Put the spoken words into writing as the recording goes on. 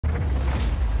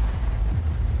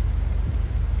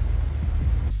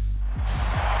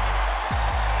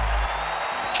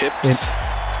chips.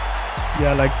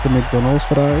 Yeah, like the McDonald's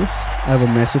fries. I have a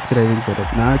massive craving for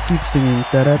it. Now I keep singing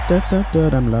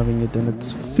ta-da-ta-ta-ta. I'm loving it and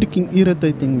it's freaking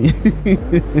irritating me.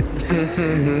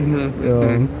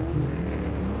 Yeah.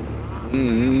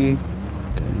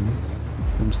 Okay.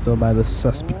 I'm still by the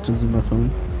sus pictures in my phone.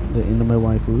 The end of my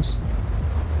waifus.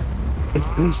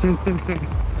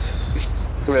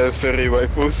 We have furry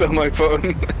waifus on my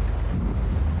phone.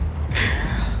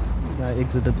 I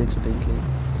exited accidentally.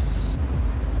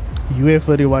 You have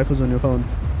furry waifus on your phone?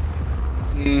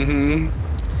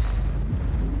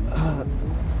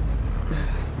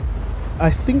 I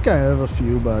think I have a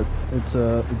few, but it's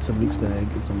a mixed bag.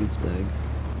 It's a mixed bag.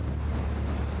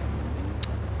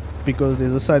 Because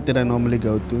there's a site that I normally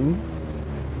go to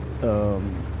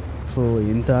for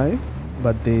hentai,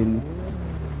 but then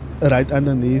right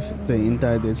underneath the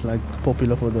hentai there's like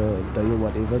popular for the day or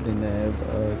whatever, then they have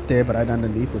a tab right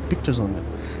underneath with pictures on it.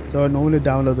 So I normally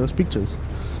download those pictures.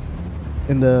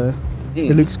 And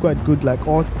it looks quite good, like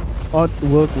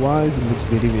artwork wise it looks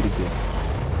very very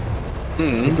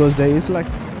good. Because there is like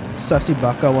sassy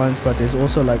baka ones, but there's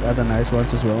also like other nice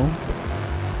ones as well.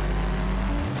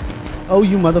 Oh,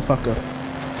 you motherfucker.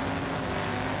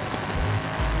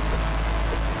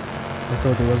 I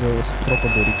thought there was a proper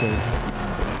barricade.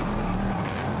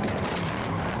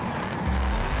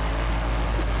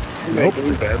 Nope.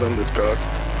 Making bad on this car.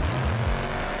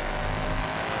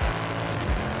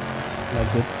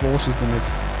 Like that Porsche is gonna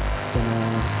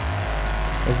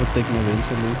overtake me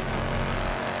eventually.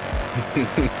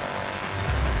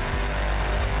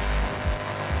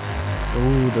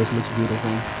 Oh, this looks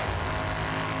beautiful.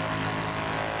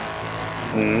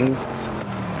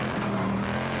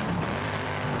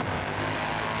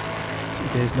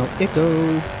 There's no echo.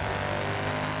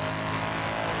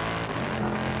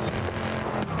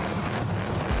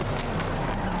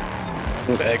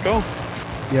 The echo?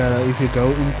 Yeah, if you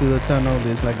go into the tunnel,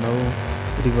 there's like no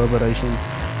reverberation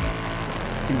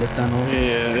in the tunnel.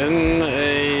 Yeah, in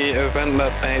a event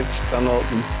that night tunnel,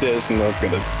 there's not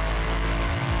gonna.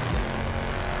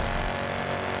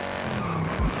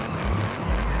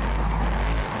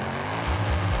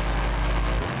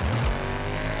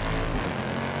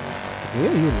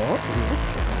 Yeah, you lost.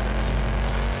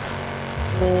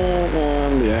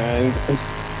 Behind.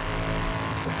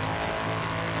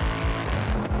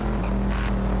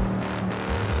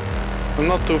 I'm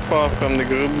not too far from the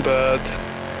group, but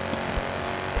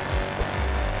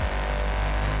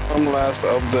I'm last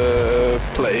of the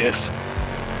players.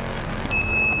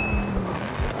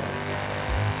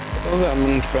 Well, I'm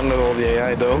in front of all the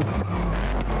AI though.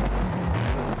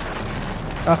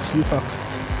 Ah, you fuck.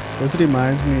 This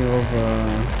reminds me of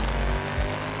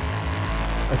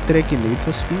a track in Need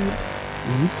for Speed.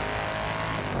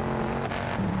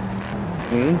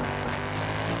 Heat.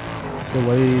 The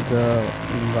way the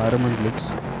environment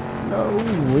looks. No,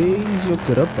 where's your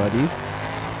grip, buddy?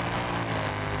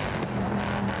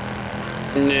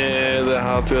 Yeah, the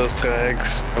Hot Wheels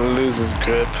tracks loses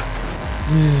grip.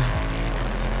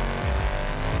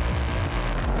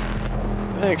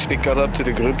 I actually got up to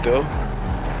the group though.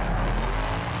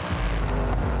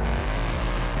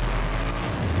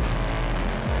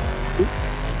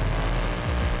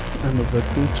 I'm a bit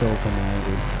too chill for now,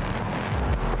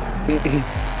 dude.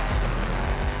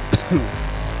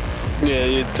 Yeah,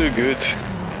 you're too good.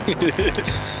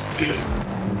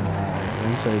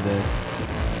 Don't say that.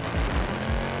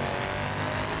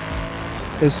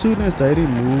 As soon as they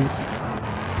remove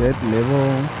that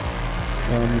level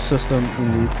system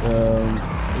in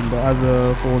the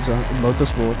other Forza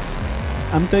Motorsport,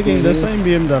 I'm taking the same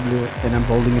BMW and I'm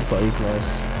building it for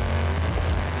A-Class.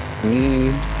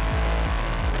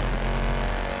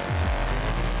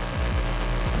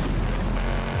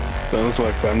 Sounds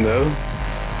like fun though.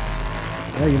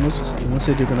 Yeah, you must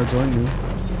said you're gonna join me.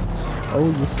 Oh,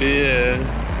 you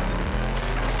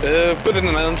Yeah. Put an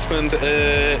announcement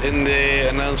in the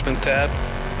announcement tab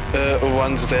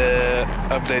once the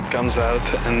update comes out,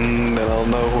 and then I'll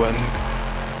know when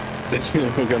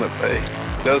we're gonna play.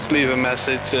 Just leave a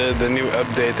message, the new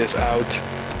update is out.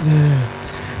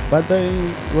 But they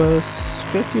were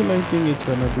speculating it's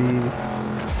gonna be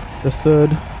the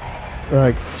 3rd,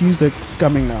 like Tuesday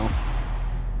coming now.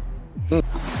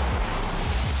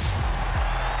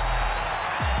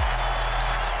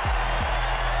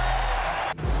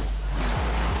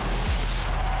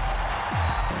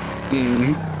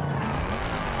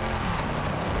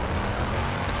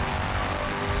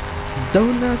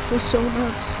 Donut for so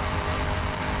nuts.